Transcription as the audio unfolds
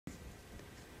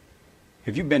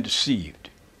Have you been deceived?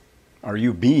 Are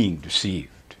you being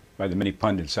deceived by the many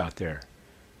pundits out there?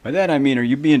 By that I mean, are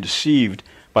you being deceived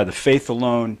by the faith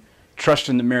alone, trust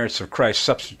in the merits of Christ's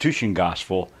substitution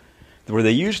gospel, where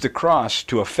they use the cross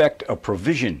to effect a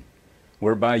provision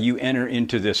whereby you enter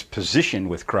into this position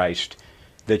with Christ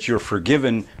that you're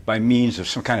forgiven by means of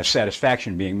some kind of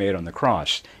satisfaction being made on the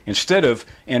cross, instead of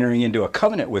entering into a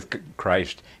covenant with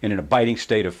Christ in an abiding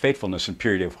state of faithfulness and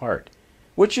purity of heart?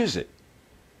 Which is it?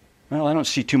 Well, I don't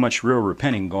see too much real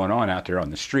repenting going on out there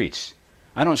on the streets.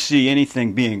 I don't see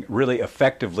anything being really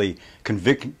effectively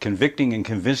convicting and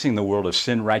convincing the world of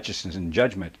sin, righteousness, and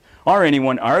judgment, or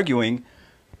anyone arguing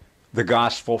the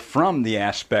gospel from the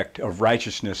aspect of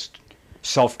righteousness,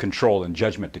 self-control, and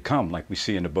judgment to come, like we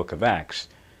see in the book of Acts.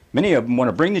 Many of them want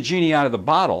to bring the genie out of the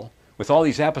bottle with all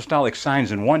these apostolic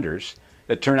signs and wonders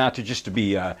that turn out to just to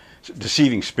be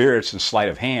deceiving spirits and sleight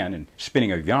of hand and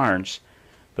spinning of yarns,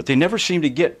 but they never seem to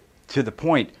get to the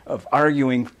point of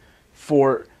arguing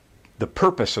for the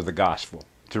purpose of the gospel,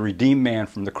 to redeem man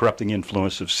from the corrupting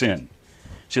influence of sin.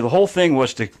 See, the whole thing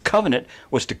was to covenant,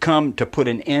 was to come to put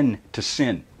an end to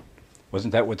sin.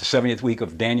 Wasn't that what the 70th week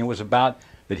of Daniel was about?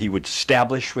 That he would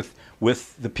establish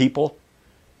with the people?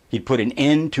 He'd put an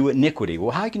end to iniquity.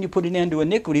 Well, how can you put an end to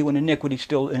iniquity when iniquity's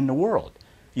still in the world?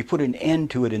 You put an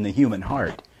end to it in the human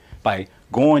heart by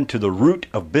going to the root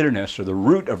of bitterness or the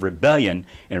root of rebellion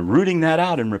and rooting that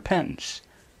out in repentance.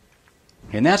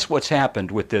 And that's what's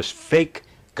happened with this fake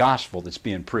gospel that's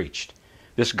being preached.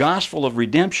 This gospel of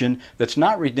redemption that's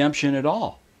not redemption at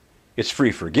all. It's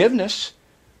free forgiveness,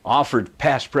 offered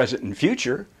past, present, and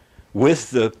future, with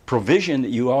the provision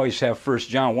that you always have 1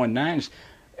 John 1:9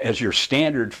 as your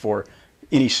standard for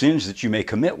any sins that you may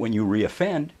commit when you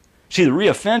reoffend. See, the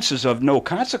reoffense is of no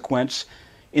consequence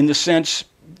in the sense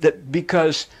that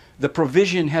because the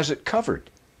provision has it covered.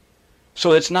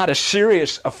 So it's not a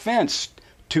serious offense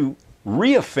to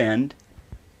reoffend,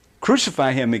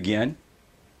 crucify him again,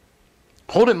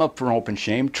 hold him up for open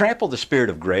shame, trample the Spirit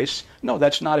of grace. No,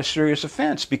 that's not a serious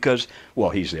offense because, well,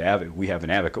 he's the advocate. We have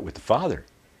an advocate with the Father.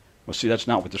 Well, see, that's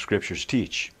not what the Scriptures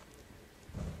teach.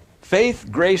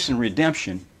 Faith, grace, and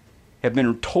redemption have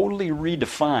been totally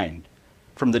redefined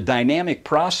from the dynamic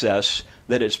process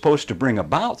that it's supposed to bring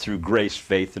about through grace,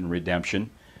 faith, and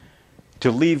redemption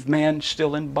to leave man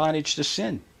still in bondage to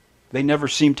sin. They never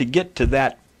seem to get to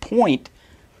that point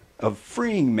of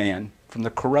freeing man from the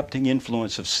corrupting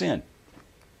influence of sin.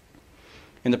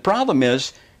 And the problem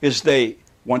is they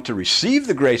want to receive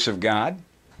the grace of God,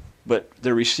 but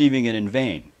they're receiving it in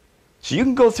vain. So you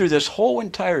can go through this whole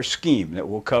entire scheme that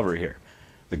we'll cover here.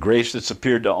 The grace that's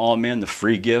appeared to all men, the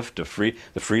free gift, the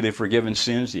freely forgiven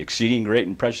sins, the exceeding great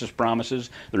and precious promises,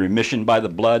 the remission by the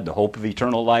blood, the hope of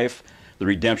eternal life, the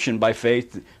redemption by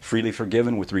faith, freely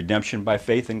forgiven with redemption by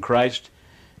faith in Christ,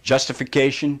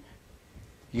 justification.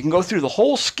 You can go through the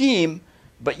whole scheme,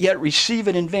 but yet receive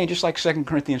it in vain, just like 2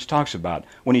 Corinthians talks about,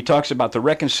 when he talks about the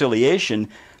reconciliation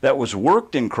that was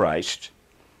worked in Christ,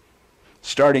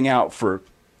 starting out for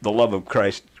the love of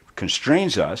Christ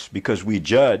constrains us because we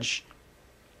judge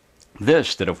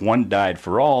this, that if one died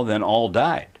for all, then all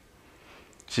died.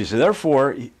 So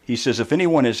therefore, he says, if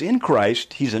anyone is in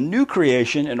Christ, he's a new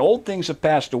creation, and old things have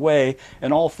passed away,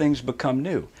 and all things become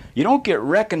new. You don't get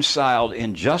reconciled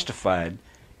and justified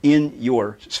in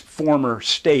your former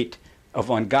state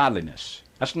of ungodliness.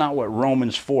 That's not what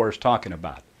Romans 4 is talking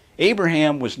about.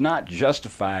 Abraham was not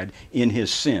justified in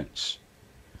his sins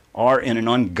or in an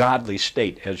ungodly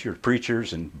state, as your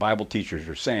preachers and Bible teachers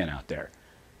are saying out there.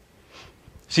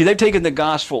 See, they've taken the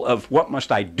gospel of what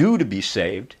must I do to be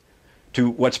saved to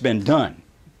what's been done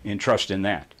and trust in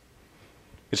that.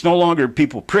 It's no longer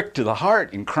people pricked to the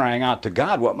heart and crying out to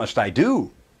God, what must I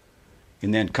do?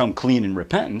 And then come clean in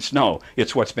repentance. No,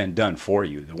 it's what's been done for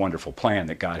you, the wonderful plan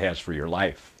that God has for your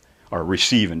life, or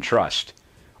receive and trust,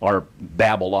 or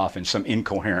babble off in some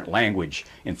incoherent language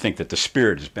and think that the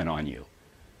Spirit has been on you.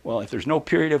 Well, if there's no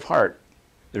purity of heart,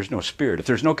 there's no Spirit. If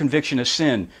there's no conviction of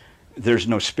sin, there's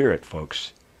no Spirit,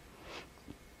 folks.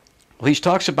 Well, he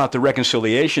talks about the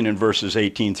reconciliation in verses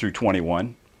 18 through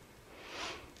 21.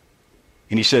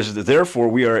 And he says that therefore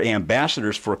we are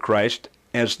ambassadors for Christ,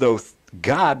 as though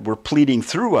God were pleading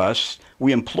through us.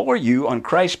 We implore you on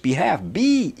Christ's behalf,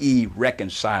 be ye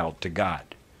reconciled to God.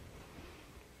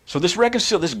 So this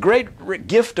great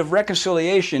gift of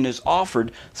reconciliation is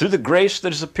offered through the grace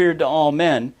that has appeared to all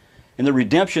men and the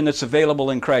redemption that's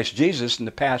available in Christ Jesus and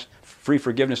the past free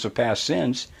forgiveness of past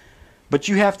sins. But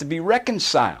you have to be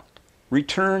reconciled,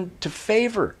 returned to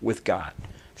favor with God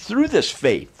through this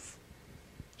faith.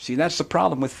 See, that's the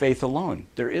problem with faith alone.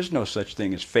 There is no such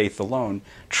thing as faith alone,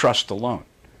 trust alone.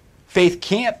 Faith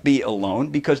can't be alone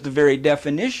because the very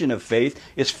definition of faith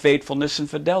is faithfulness and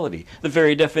fidelity. The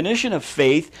very definition of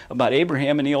faith about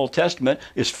Abraham in the Old Testament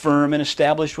is firm and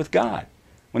established with God.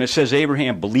 When it says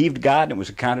Abraham believed God and it was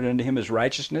accounted unto him as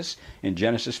righteousness in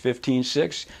Genesis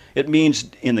 15:6, it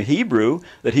means in the Hebrew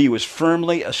that he was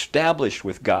firmly established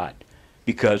with God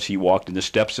because he walked in the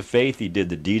steps of faith, he did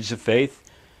the deeds of faith,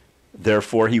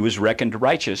 therefore he was reckoned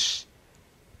righteous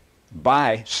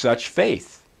by such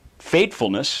faith.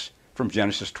 Faithfulness from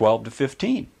Genesis 12 to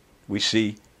 15 we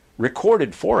see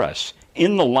recorded for us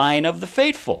in the line of the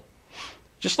faithful.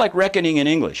 Just like reckoning in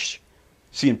English.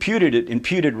 See,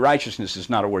 imputed righteousness is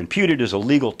not a word. Imputed is a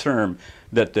legal term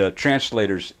that the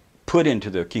translators put into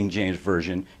the King James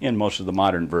Version, in most of the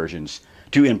modern versions,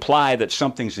 to imply that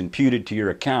something's imputed to your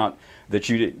account that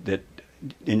you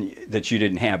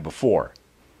didn't have before.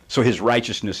 So his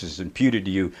righteousness is imputed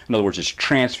to you. In other words,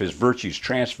 his virtues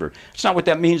transfer. It's not what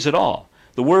that means at all.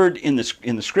 The word in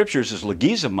the scriptures is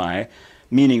logizomai,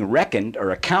 meaning reckoned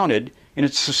or accounted, and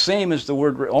it's the same as the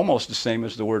word, almost the same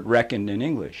as the word reckoned in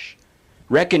English.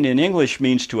 Reckoned in English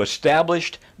means to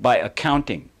establish by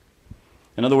accounting.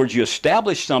 In other words, you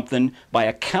establish something by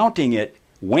accounting it,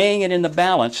 weighing it in the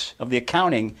balance of the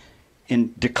accounting,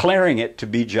 and declaring it to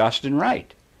be just and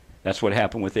right. That's what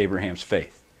happened with Abraham's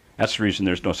faith. That's the reason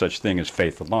there's no such thing as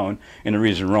faith alone, and the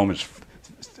reason Romans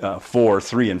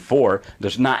 4:3 and 4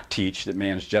 does not teach that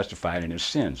man is justified in his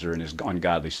sins or in his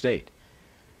ungodly state.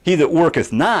 He that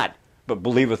worketh not, but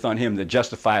believeth on him that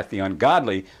justifieth the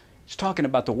ungodly, it's talking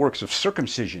about the works of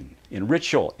circumcision, in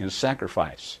ritual, in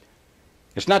sacrifice.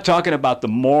 It's not talking about the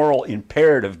moral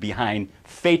imperative behind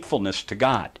faithfulness to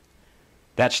God.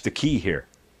 That's the key here.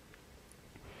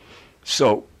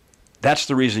 So that's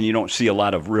the reason you don't see a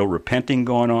lot of real repenting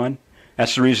going on.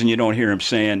 That's the reason you don't hear him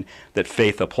saying that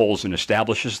faith upholds and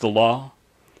establishes the law,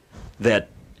 that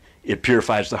it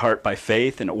purifies the heart by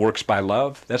faith and it works by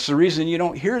love. That's the reason you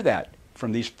don't hear that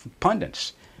from these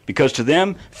pundits. Because to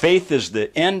them, faith is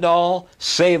the end-all,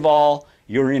 save-all,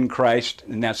 you're in Christ,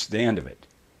 and that's the end of it.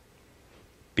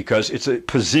 Because it's a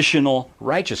positional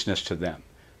righteousness to them,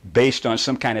 based on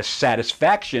some kind of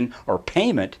satisfaction or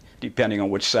payment, depending on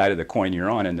which side of the coin you're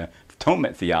on in the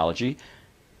atonement theology,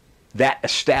 that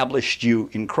established you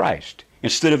in Christ.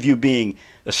 Instead of you being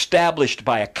established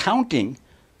by accounting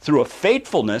through a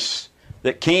faithfulness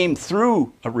that came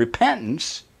through a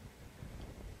repentance,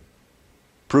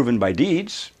 proven by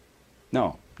deeds.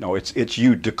 No, it's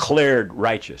you declared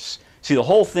righteous. See, the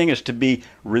whole thing is to be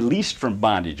released from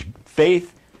bondage.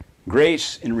 Faith,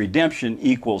 grace, and redemption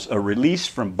equals a release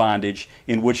from bondage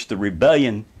in which the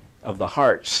rebellion of the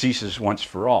heart ceases once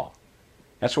for all.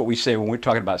 That's what we say when we're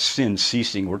talking about sin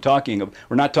ceasing. We're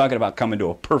not talking about coming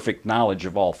to a perfect knowledge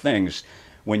of all things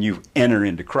when you enter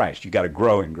into Christ. You've got to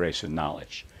grow in grace and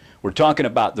knowledge. We're talking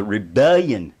about the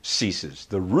rebellion ceases.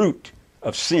 The root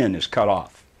of sin is cut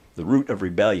off. The root of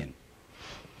rebellion.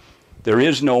 There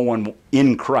is no one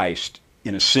in Christ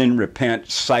in a sin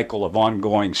repent cycle of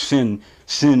ongoing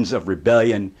sins of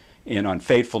rebellion and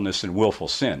unfaithfulness and willful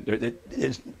sin.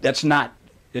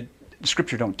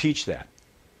 Scripture don't teach that.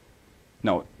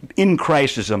 No, in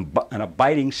Christ is an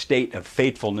abiding state of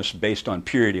faithfulness based on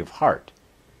purity of heart.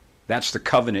 That's the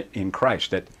covenant in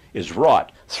Christ that is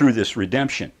wrought through this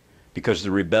redemption because the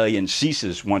rebellion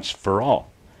ceases once for all.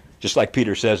 Just like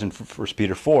Peter says in 1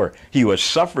 Peter 4, he who has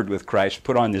suffered with Christ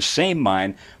put on this same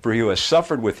mind, for he who has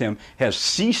suffered with him has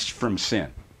ceased from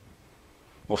sin.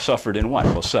 Well, suffered in what?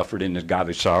 Well, suffered in the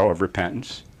godly sorrow of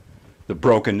repentance, the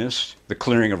brokenness, the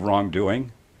clearing of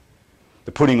wrongdoing,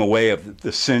 the putting away of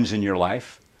the sins in your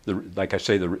life, like I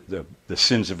say, the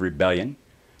sins of rebellion.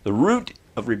 The root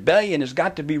of rebellion has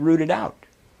got to be rooted out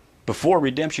before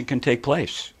redemption can take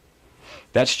place.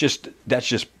 That's just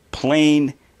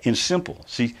plain and simple.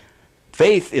 See,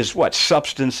 faith is what?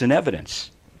 Substance and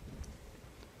evidence.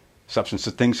 Substance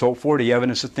of things hoped for, the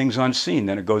evidence of things unseen.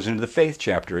 Then it goes into the faith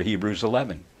chapter of Hebrews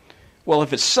 11. Well,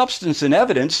 if it's substance and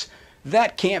evidence,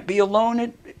 that can't be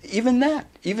alone. Even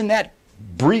that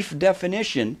brief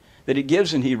definition that it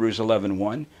gives in Hebrews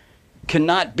 11:1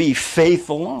 cannot be faith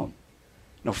alone.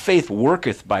 No, faith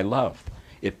worketh by love.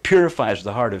 It purifies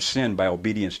the heart of sin by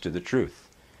obedience to the truth.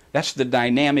 That's the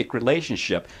dynamic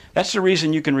relationship. That's the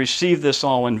reason you can receive this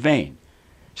all in vain.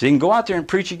 So they can go out there and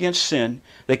preach against sin.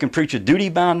 They can preach a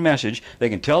duty-bound message. They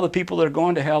can tell the people that are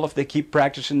going to hell if they keep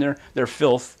practicing their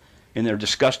filth and their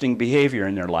disgusting behavior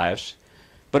in their lives.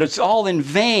 But it's all in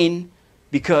vain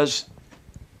because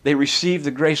they receive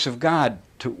the grace of God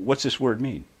to, what's this word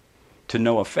mean? To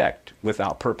no effect,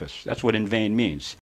 without purpose. That's what in vain means.